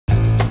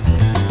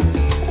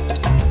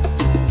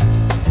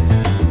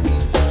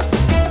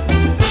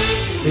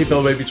Hey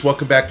fellow babies,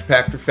 welcome back to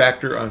Pachter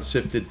Factor on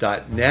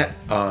SIFTD.net.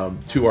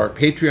 To our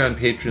Patreon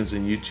patrons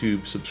and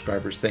YouTube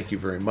subscribers, thank you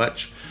very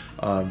much.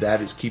 That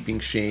is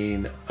keeping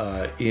Shane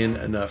in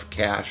enough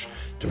cash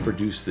to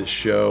produce this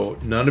show.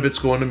 None of it's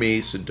going to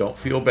me, so don't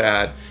feel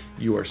bad.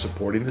 You are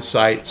supporting the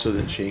site so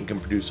that Shane can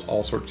produce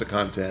all sorts of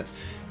content,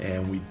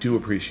 and we do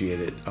appreciate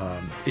it.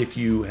 If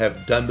you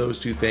have done those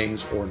two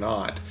things or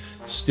not,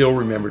 still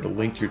remember to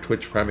link your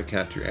Twitch Prime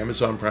account to your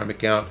Amazon Prime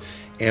account.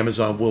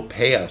 Amazon will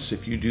pay us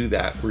if you do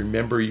that.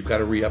 Remember, you've got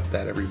to re-up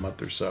that every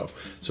month or so.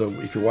 So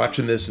if you're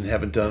watching this and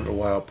haven't done it in a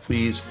while,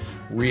 please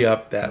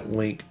re-up that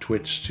link,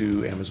 Twitch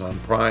to Amazon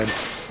Prime.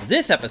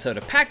 This episode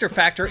of Pachter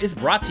Factor is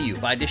brought to you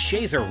by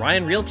DeShazer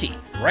Ryan Realty.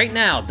 Right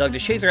now, Doug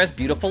DeShazer has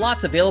beautiful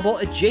lots available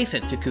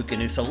adjacent to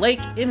Kookanusa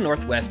Lake in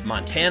northwest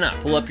Montana.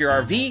 Pull up your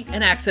RV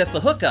and access the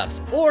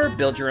hookups, or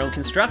build your own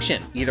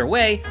construction. Either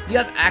way, you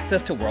have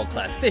access to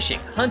world-class fishing,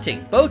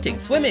 hunting, boating,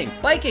 swimming,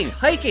 biking,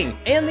 hiking,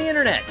 and the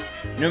internet.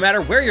 No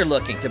matter where you're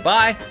looking to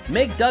buy,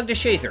 make Doug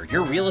DeShazer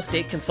your real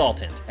estate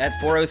consultant at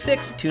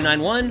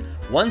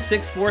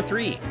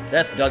 406-291-1643.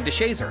 That's Doug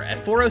DeShazer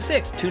at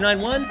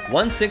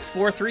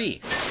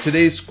 406-291-1643.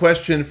 Today's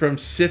question from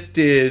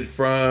SIFTD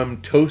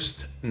from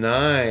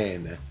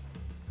Toast9.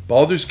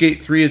 Baldur's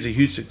Gate 3 is a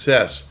huge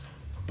success,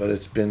 but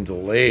it's been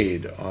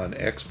delayed on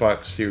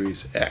Xbox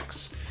Series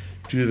X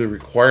due to the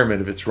requirement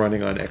of its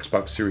running on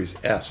Xbox Series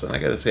S. And I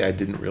gotta say, I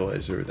didn't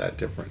realize they were that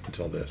different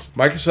until this.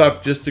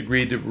 Microsoft just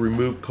agreed to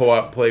remove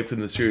co-op play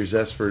from the Series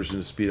S version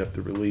to speed up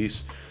the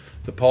release.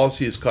 The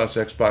policy has cost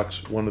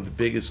Xbox one of the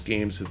biggest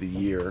games of the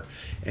year,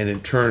 and in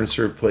turn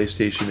served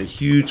PlayStation a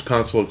huge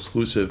console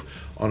exclusive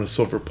on a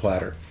silver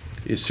platter.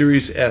 Is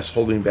Series S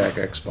holding back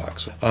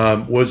Xbox?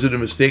 Was it a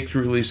mistake to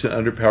release an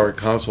underpowered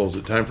console? Is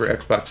it time for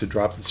Xbox to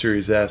drop the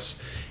Series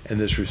S and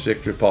this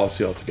restrictive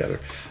policy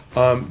altogether?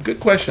 Good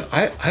question.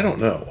 I don't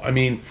know. I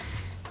mean,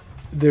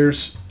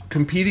 there's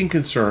competing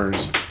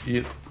concerns.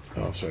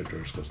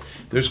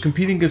 There's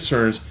competing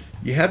concerns.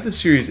 You have the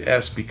Series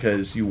S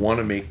because you want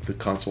to make the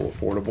console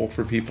affordable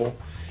for people.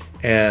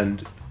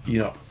 And, you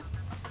know,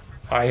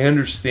 I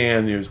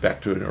understand, it was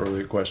back to an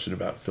earlier question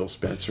about Phil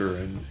Spencer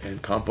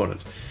and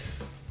components.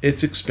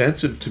 It's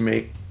expensive to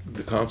make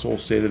the console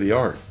state of the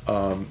art.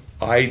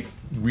 I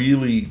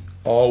really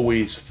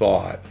always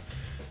thought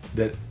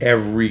that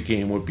every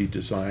game would be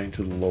designed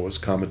to the lowest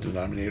common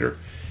denominator.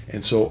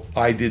 And so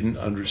I didn't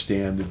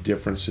understand the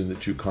difference in the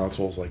two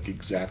consoles, like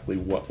exactly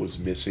what was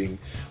missing.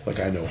 Like,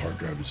 I know hard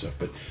drive and stuff,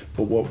 but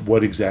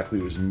what exactly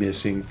was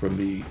missing from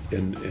the,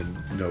 and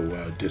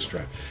no disk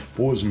drive,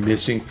 what was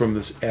missing from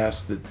this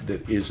S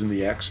that is in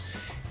the X.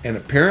 And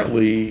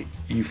apparently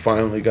you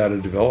finally got a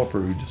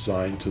developer who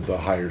designed to the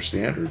higher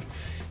standard.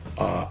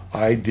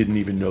 I didn't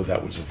even know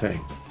that was a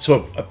thing.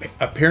 So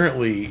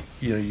apparently,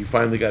 you know, you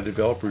finally got a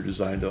developer who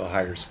designed to the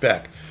higher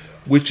spec,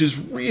 which is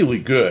really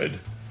good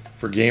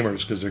for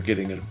gamers because they're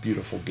getting a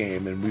beautiful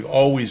game. And we've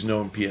always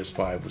known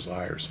PS5 was a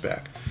higher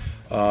spec.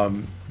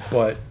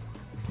 But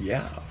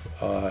yeah,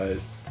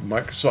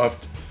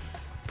 Microsoft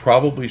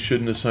probably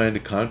shouldn't have signed a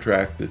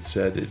contract that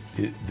said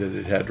that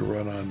it had to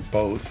run on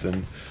both.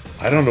 And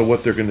I don't know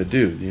what they're going to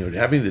do. You know,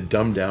 having to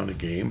dumb down a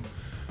game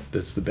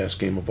that's the best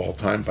game of all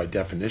time, by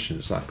definition,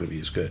 it's not going to be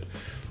as good.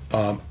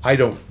 I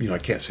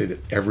can't say that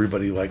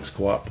everybody likes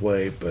co-op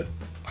play, but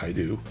I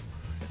do.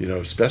 You know,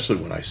 especially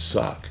when I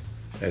suck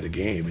at a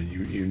game and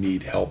you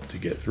need help to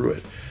get through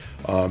it.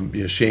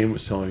 You know, Shane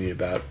was telling me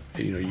about,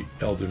 you know,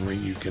 Elden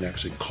Ring, you can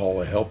actually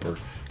call a helper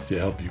to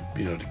help you,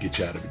 you know, to get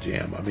you out of a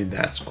jam. I mean,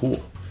 that's cool.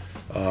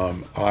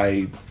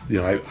 I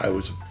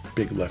was a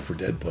big Left 4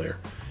 Dead player,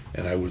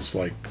 and I was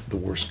like the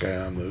worst guy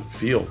on the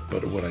field.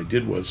 But what I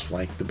did was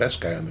flank the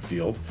best guy on the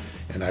field,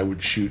 and I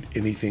would shoot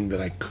anything that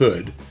I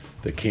could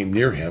that came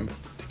near him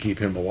to keep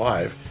him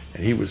alive.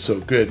 And he was so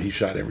good, he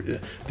shot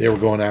everything. They were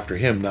going after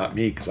him, not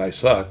me, because I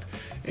sucked.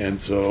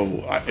 And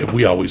so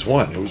we always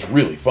won. It was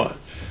really fun.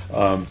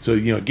 So,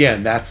 you know,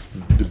 again, that's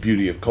the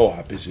beauty of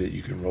co-op, is that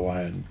you can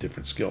rely on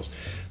different skills.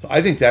 So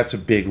I think that's a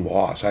big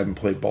loss. I haven't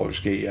played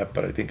Baldur's Gate yet,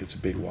 but I think it's a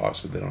big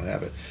loss that they don't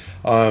have it.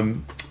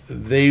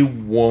 They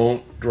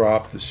won't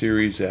drop the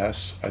Series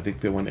S. I think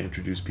they want to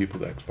introduce people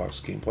to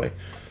Xbox gameplay.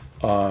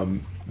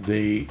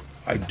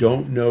 I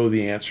don't know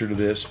the answer to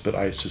this, but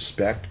I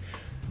suspect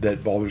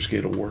that Baldur's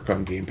Gate will work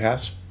on Game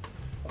Pass.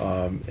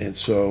 And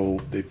so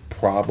they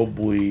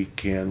probably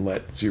can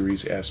let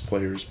Series S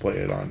players play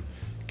it on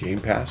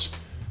Game Pass,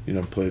 you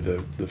know, play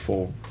the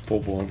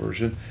full-blown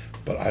version.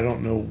 But I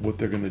don't know what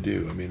they're going to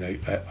do. I mean,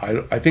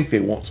 I think they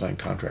won't sign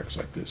contracts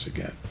like this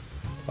again.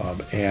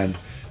 And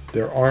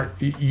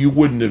you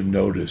wouldn't have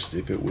noticed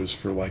if it was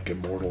for like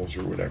Immortals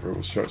or whatever. It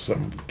was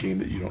some game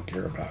that you don't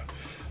care about.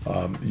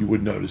 You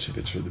would notice if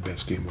it's for the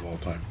best game of all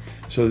time.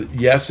 So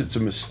yes, it's a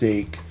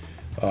mistake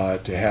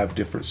to have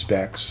different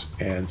specs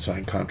and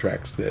sign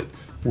contracts that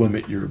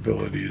limit your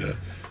ability to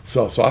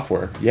sell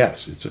software.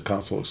 Yes, it's a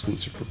console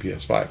exclusive for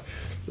PS5.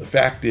 The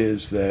fact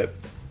is that,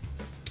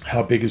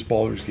 how big is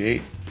Baldur's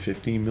Gate?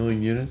 15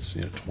 million units,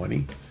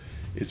 20.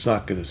 It's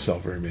not going to sell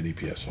very many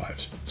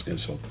PS5s. It's going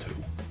to sell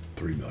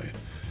 2-3 million.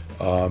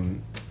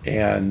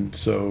 And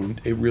so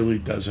it really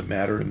doesn't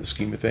matter in the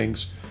scheme of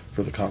things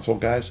for the console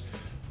guys,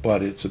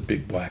 but it's a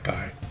big black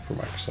eye for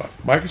Microsoft.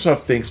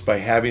 Microsoft thinks by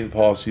having the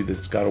policy that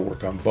it's got to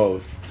work on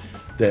both,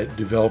 that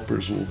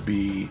developers will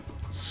be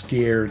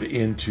scared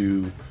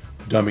into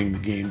dumbing the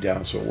game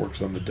down so it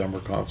works on the dumber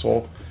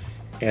console.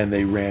 And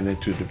they ran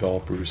into a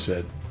developer who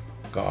said,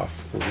 "F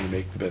off, we're going to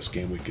make the best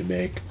game we can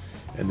make,"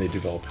 and they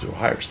developed to a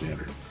higher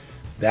standard.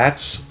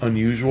 That's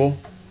unusual.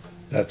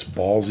 That's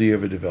ballsy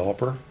of a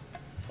developer.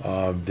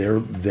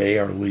 They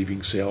are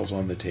leaving sales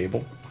on the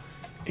table,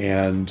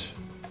 and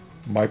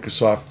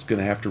Microsoft's going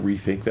to have to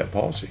rethink that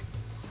policy.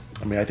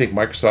 I mean, I think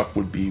Microsoft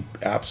would be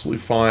absolutely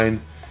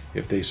fine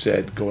if they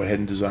said, "Go ahead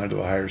and design to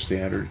a higher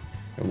standard,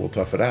 and we'll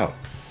tough it out."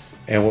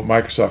 And what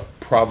Microsoft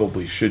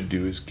probably should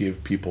do is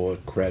give people a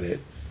credit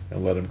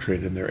and let them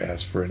trade in their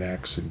S for an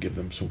X and give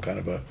them some kind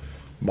of a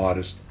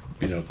modest,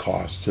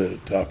 cost to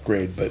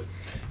upgrade. But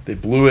they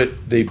blew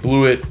it. They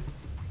blew it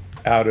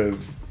out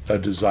of a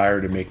desire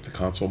to make the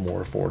console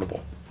more affordable.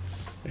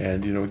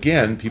 And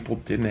again, people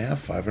didn't have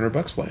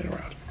 $500 laying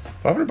around.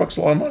 $500 is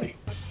a lot of money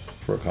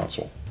for a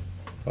console.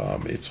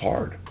 It's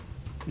hard.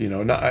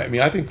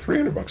 I think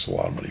 $300 is a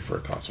lot of money for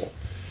a console.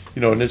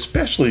 And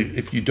especially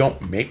if you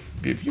make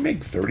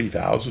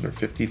 $30,000 or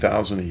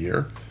 $50,000 a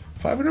year,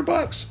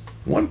 $500,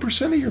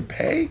 1% of your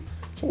pay,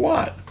 it's a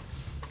lot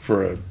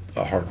for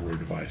a hardware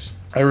device.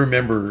 I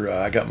remember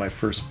I got my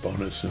first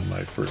bonus in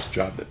my first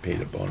job that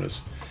paid a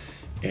bonus,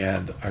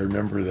 and I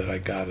remember that I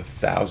got a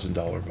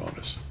 $1,000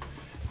 bonus,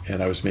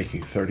 and I was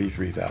making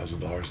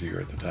 $33,000 a year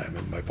at the time,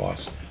 and my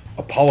boss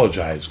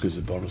apologized because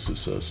the bonus was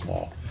so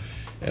small,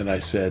 and I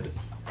said,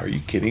 "Are you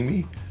kidding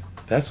me?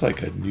 That's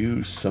like a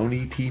new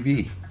Sony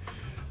TV."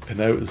 And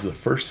that was the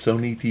first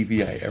Sony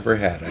TV I ever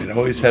had. I'd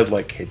always had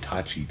like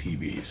Hitachi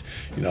TVs.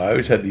 I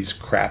always had these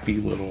crappy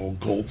little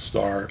Gold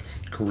Star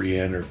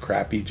Korean or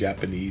crappy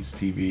Japanese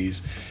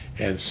TVs.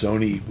 And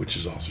Sony, which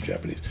is also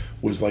Japanese,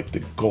 was like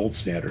the gold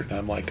standard. And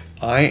I'm like,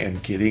 I am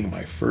getting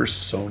my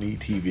first Sony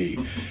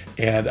TV.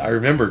 And I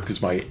remember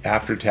because my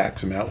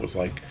after-tax amount was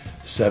like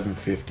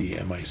 $750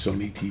 and my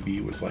Sony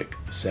TV was like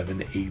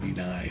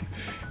 $789,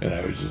 and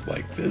I was just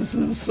like, this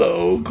is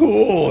so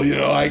cool,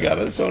 I got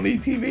a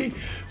Sony TV.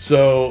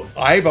 So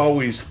I've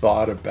always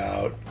thought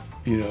about,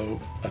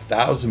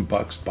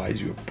 $1,000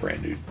 buys you a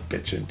brand new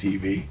bitchin'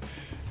 TV.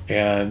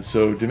 And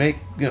so to make,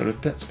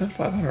 to spend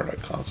 $500 on a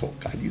console,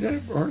 God, you got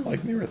to earn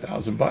like near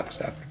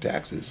 $1,000 after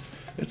taxes.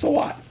 It's a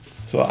lot.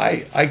 So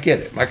I get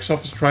it.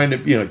 Microsoft is trying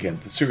to, again,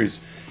 the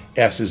Series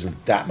S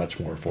isn't that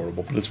much more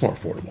affordable, but it's more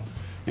affordable.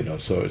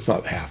 So it's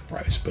not half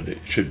price, but it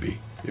should be.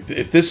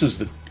 If this is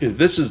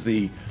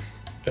the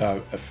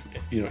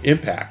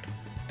impact,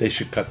 they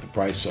should cut the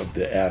price of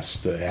the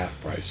S to half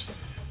price,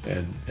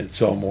 and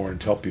sell more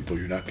and tell people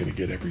you're not going to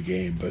get every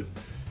game, but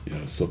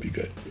still be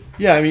good.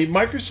 Yeah, I mean,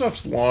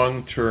 Microsoft's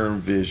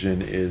long-term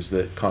vision is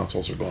that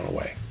consoles are going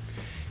away,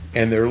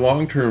 and their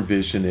long-term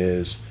vision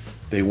is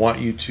they want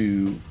you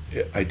to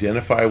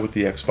identify with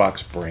the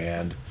Xbox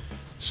brand,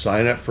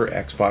 sign up for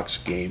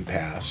Xbox Game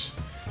Pass,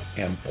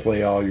 and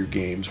play all your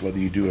games, whether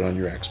you do it on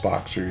your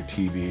Xbox or your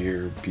TV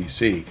or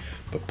PC,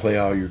 but play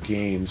all your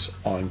games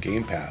on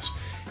Game Pass.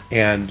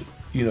 And,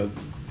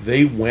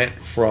 they went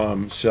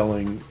from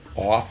selling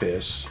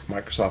Office,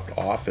 Microsoft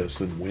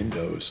Office and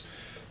Windows,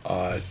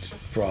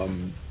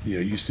 from,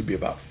 used to be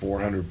about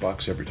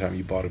 $400 every time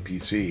you bought a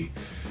PC,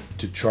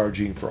 to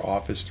charging for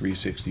Office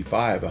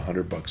 365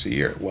 $100 a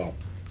year. Well,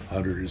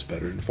 100 is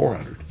better than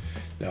 400.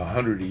 Now,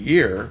 100 a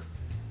year,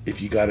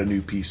 if you got a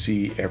new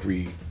PC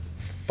every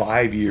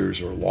 5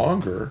 years or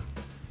longer,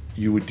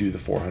 you would do the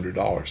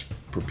 $400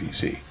 per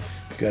PC.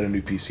 If you got a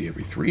new PC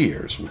every 3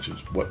 years, which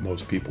is what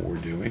most people were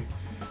doing,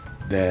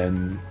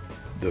 then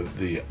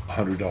the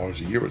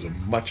 $100 a year was a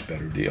much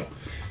better deal.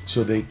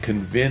 So they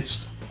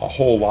convinced a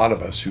whole lot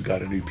of us who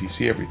got a new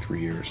PC every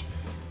 3 years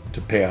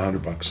to pay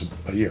 $100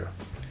 a year.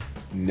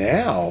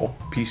 Now,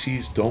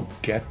 PCs don't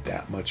get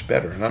that much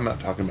better. And I'm not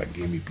talking about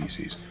gaming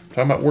PCs. I'm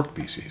talking about work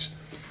PCs.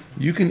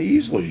 You can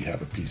easily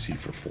have a PC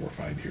for 4 or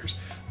 5 years.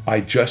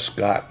 I just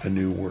got a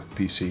new work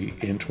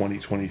PC in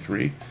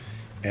 2023,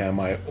 and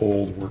my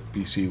old work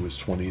PC was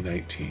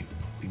 2019.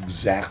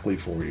 Exactly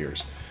 4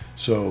 years.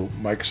 So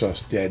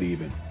Microsoft's dead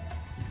even.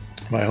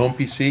 My home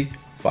PC,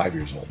 5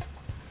 years old.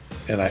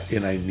 And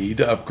I need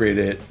to upgrade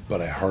it,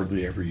 but I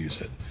hardly ever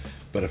use it.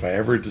 But if I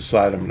ever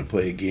decide I'm going to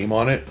play a game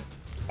on it,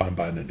 I'm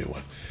buying a new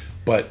one.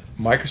 But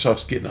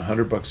Microsoft's getting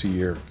 $100 a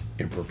year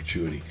in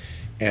perpetuity.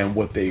 And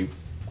what they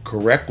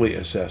correctly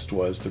assessed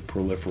was the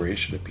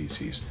proliferation of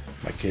PCs.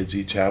 My kids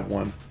each have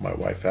one. My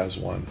wife has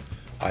one.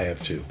 I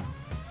have two.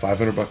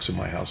 $500 in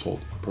my household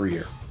per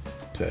year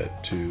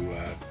to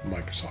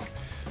Microsoft.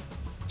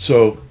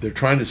 So they're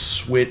trying to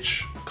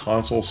switch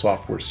console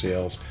software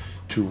sales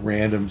to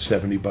random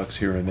 $70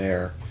 here and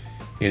there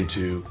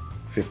into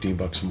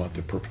 $15 a month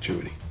in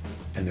perpetuity.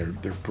 And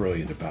they're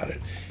brilliant about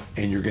it.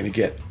 And you're going to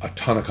get a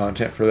ton of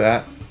content for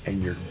that,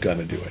 and you're going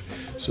to do it.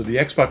 So the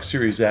Xbox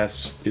Series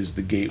S is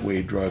the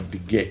gateway drug to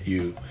get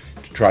you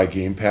to try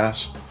Game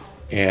Pass.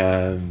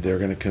 and they're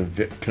going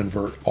to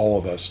convert all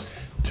of us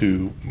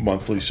to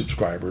monthly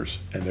subscribers,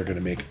 and they're going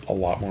to make a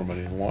lot more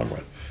money in the long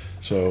run.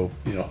 So,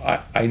 you know,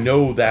 I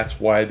know that's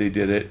why they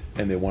did it,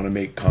 and they want to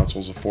make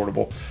consoles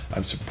affordable.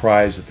 I'm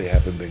surprised that they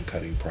haven't been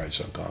cutting price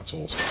on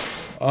consoles.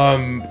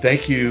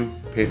 Thank you,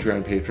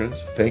 Patreon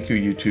patrons. Thank you,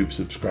 YouTube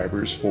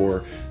subscribers,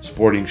 for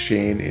supporting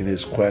Shane in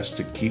his quest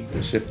to keep the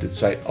SIFTD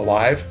site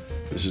alive.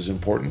 This is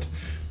important.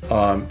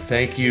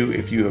 Thank you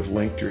if you have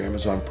linked your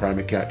Amazon Prime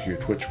account to your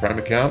Twitch Prime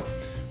account.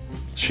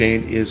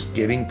 Shane is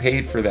getting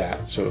paid for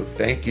that, so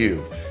thank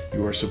you.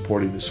 You are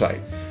supporting the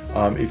site.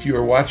 If you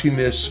are watching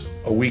this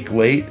a week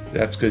late,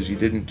 that's because you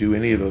didn't do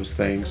any of those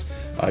things.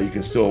 You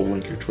can still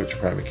link your Twitch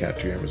Prime account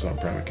to your Amazon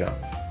Prime account.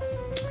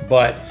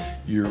 But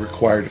you're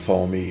required to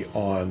follow me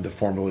on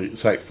the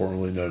site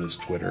formerly known as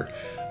Twitter,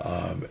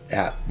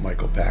 at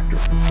Michael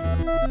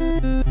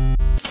Pachter.